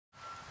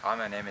Hi,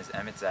 my name is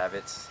Emmett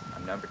Zavitz.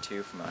 I'm number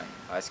 2 for my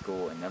high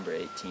school and number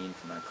 18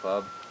 for my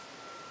club.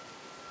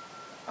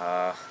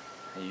 I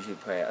usually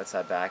play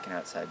outside back and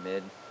outside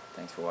mid.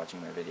 Thanks for watching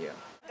my video.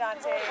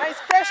 Nice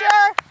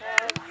pressure!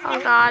 Oh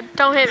God,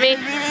 don't hit me.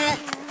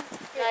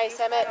 Nice,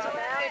 Emmett.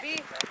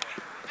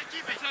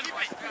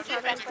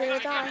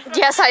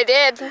 Yes, I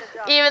did,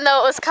 even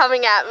though it was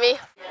coming at me.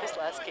 This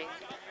last game,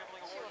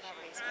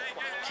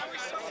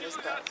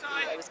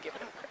 I was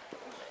given him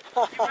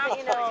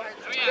you know,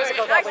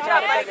 physical that would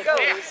not have been the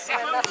case.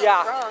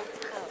 Yeah. Wrong.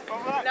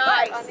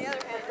 Nice. On the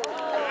other hand,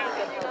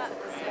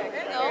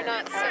 you're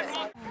not sick.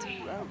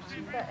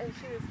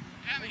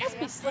 It must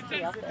be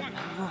slippery out there.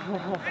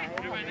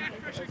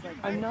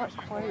 I'm not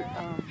quite as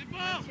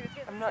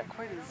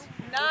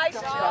nice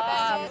job.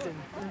 job. The season.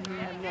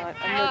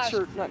 I'm not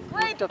sure, not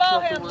Great worked up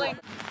ball to the handling.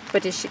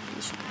 But is she oh.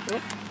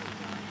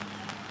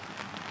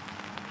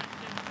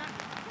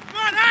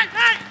 Come on,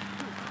 hey!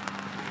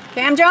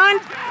 Cam John?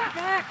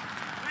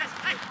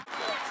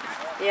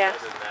 Yeah.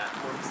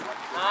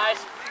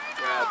 Nice.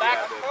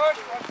 Back, push,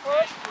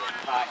 push. Well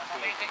done.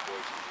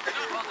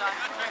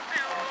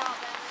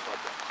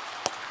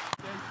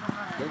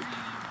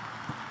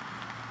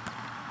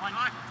 One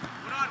on.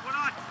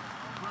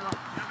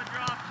 Have a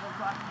drop.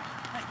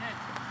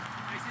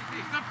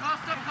 Stop, call.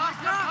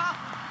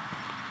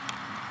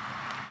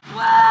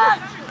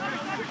 What?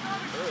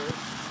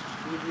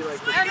 You'd be like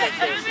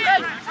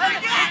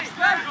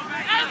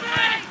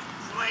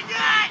Swing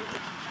it!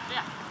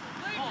 Yeah.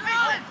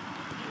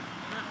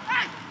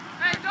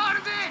 Hey,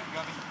 Donovan!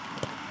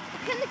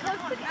 Can the coach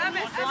put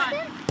Emmett, yeah,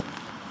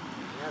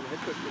 the head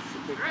coach gets to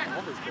pick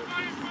all his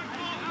coaches.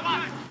 Come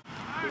on.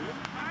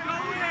 Go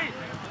in!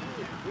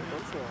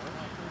 Once in a while.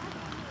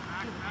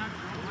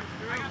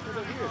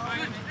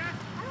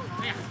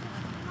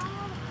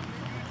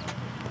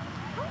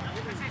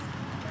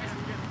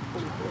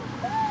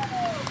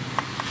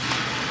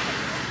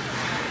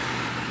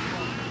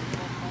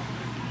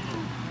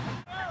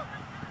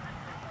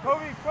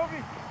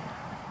 Kobe!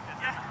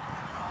 Yeah.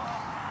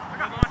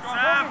 Come on,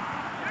 Sam!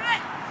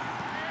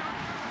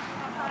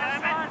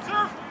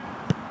 Surf!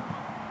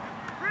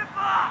 Rip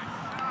off!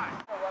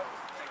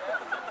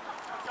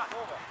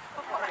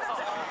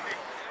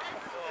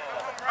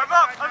 I'm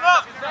up!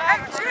 Hey,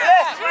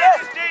 yes,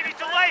 Davey,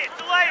 delay it!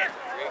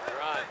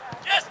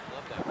 Yes!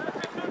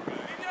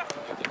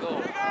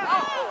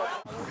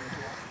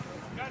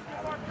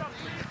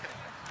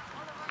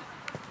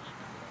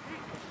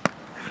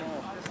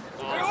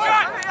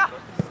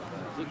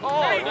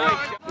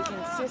 He's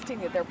insisting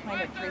that they're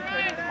playing at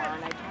 3:30 tomorrow,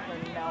 and I told her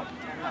no.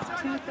 It's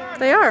 2:30.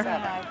 They are.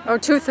 Oh,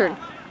 2:30.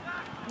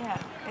 Yeah,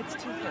 it's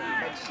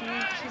 2:30. But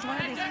she's one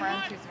of these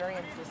friends who's very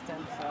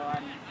insistent, so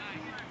I'm.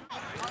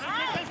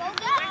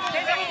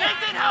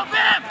 Nathan, help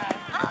him!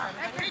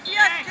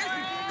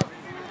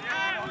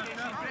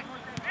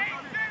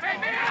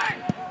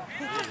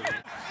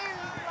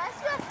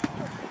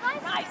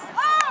 Nice!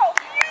 Oh,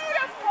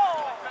 beautiful!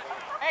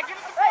 Hey, give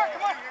us the floor,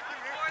 come on!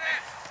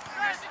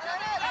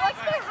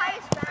 What's their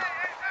highest round?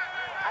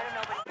 I don't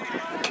know, but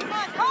Come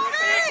on,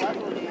 Kobe!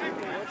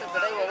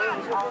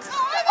 oh,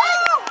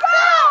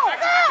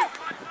 Go!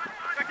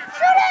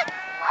 Shoot it!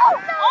 Oh!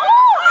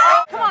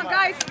 come on,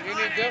 guys. You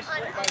need this?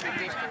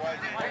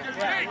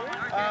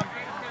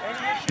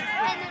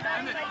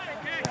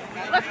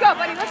 Let's go,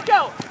 buddy. Let's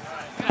go.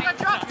 No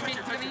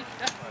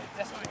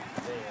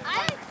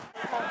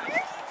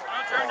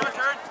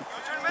turn,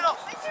 middle.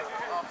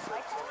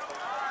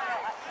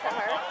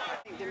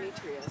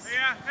 Demetrius.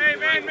 Yeah, hey,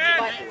 man.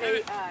 But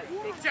they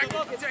Check.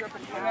 Good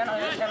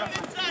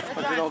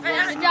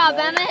job,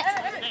 Emmett.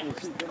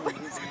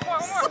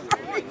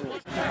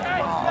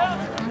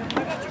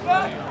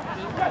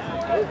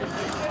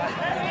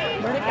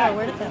 Where'd it go?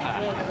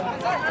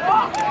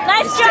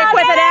 Nice job,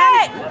 with it,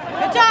 Emmett.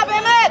 Good job,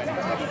 Emmett.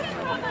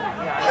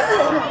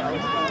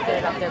 Get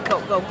it up there. Go.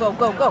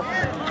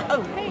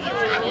 Oh.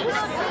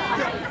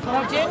 Come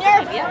on, Junior.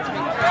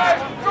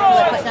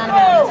 Put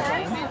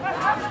Donovan.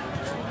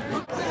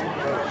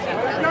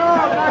 Go,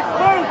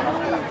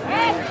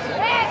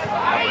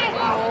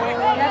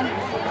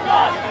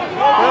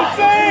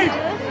 Stick!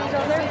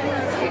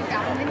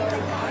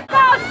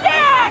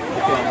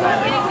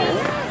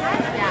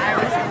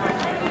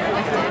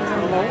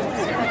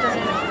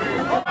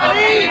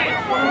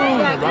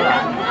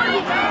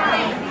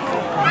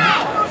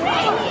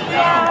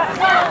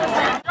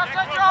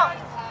 Drop.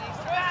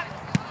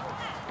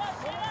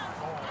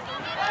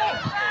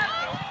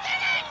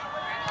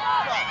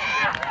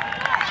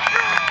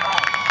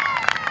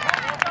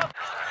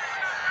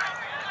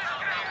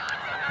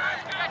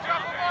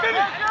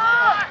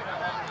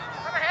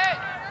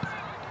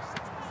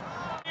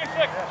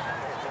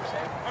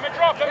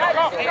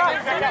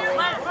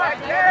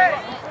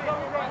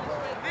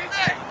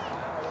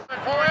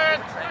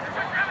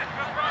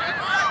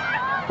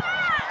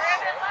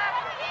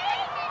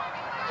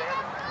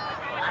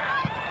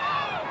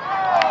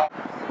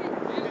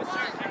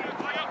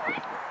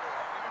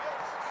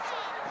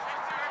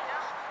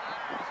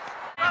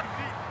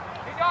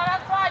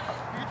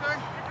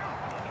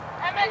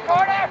 Emmett!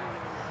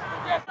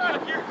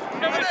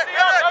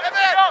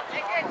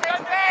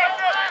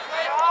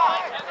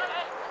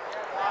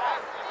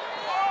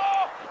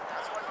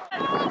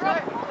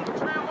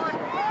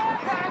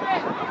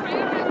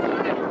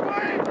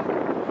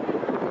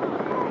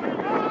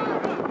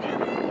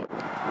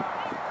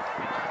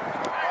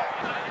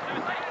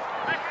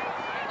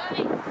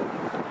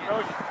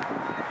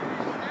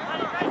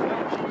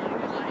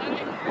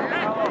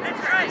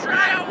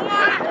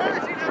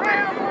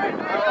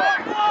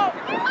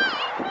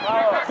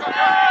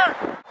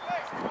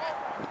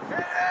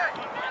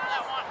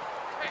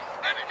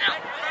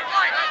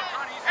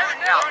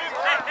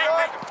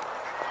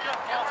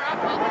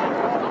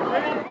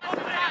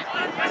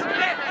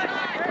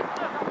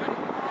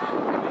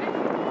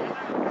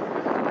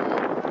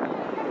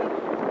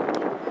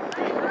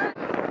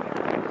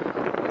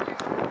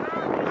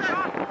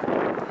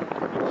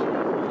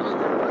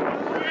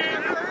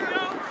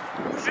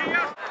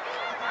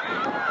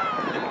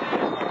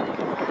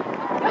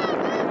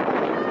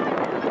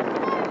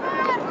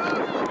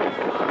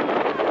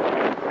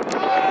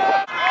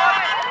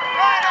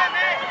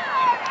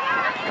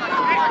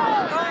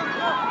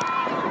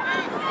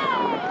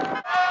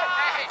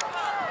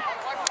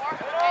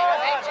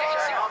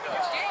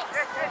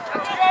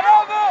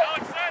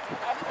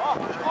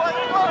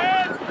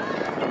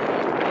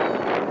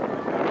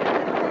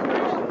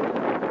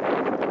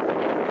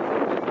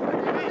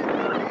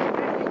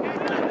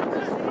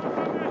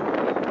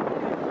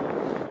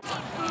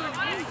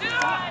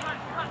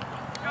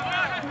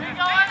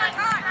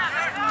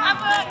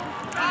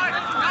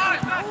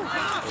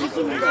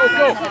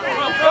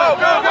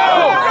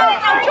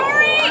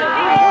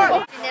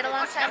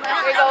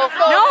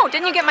 No,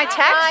 didn't you get my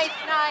text?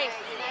 Nice.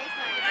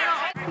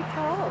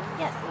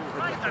 Yes.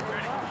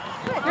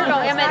 Here you go,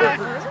 Emmett.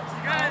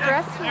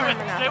 Dress warm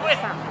enough.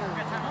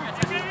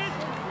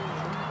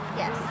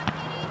 Yes.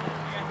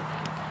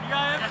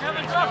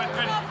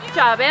 Good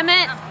job,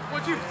 Emmett.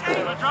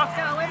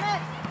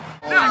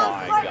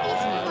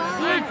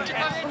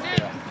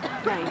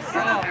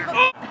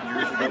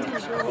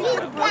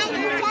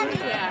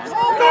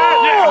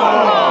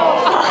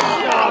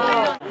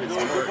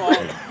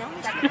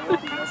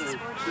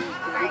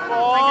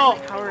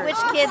 Which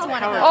kids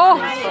want to go? Oh,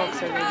 Folks,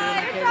 are they doing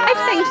okay with I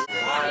think.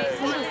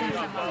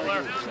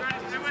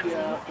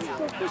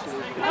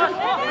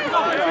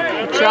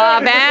 Good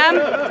job, Em.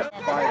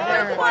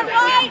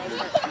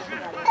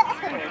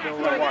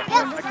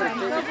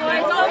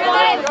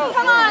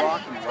 Come on,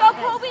 go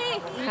Kobe.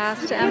 Pass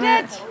to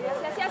Emmett. Yes.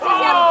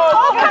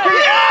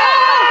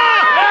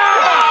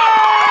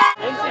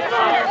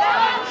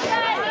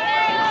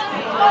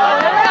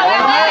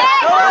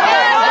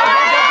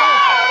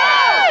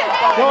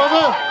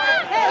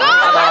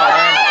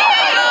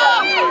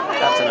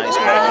 That's a nice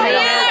play.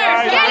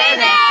 Get in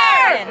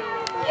there!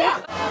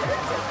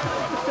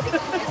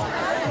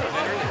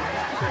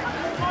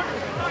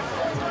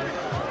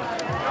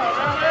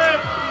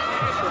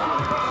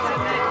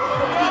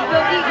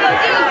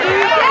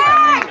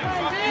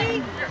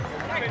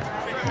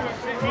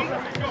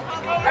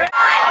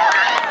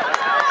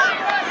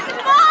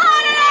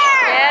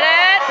 Get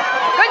it.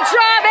 Good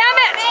job,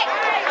 Emmett.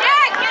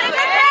 Yeah, get a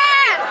good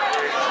pass!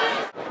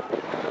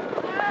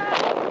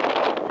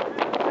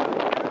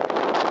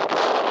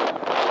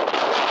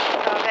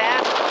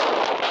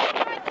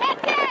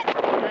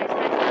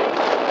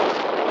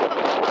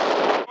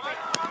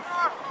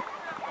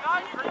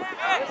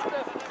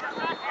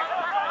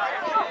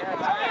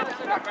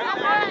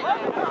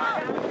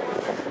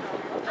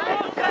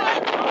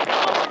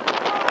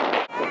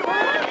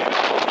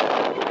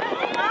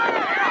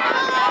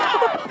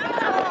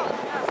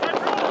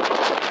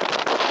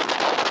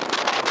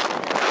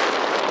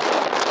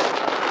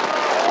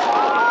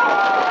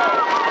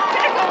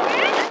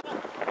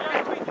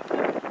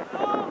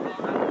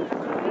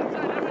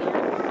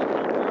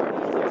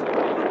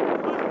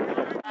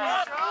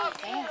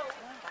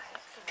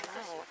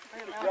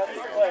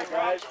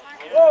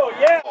 Oh,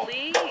 yeah!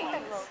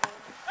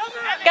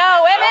 Go,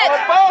 Emmett!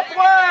 Both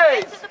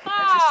ways! To the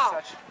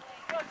ball!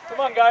 Come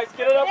on, guys,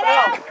 get it up and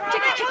out.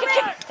 Kick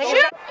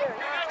it.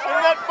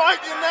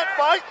 In that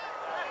fight!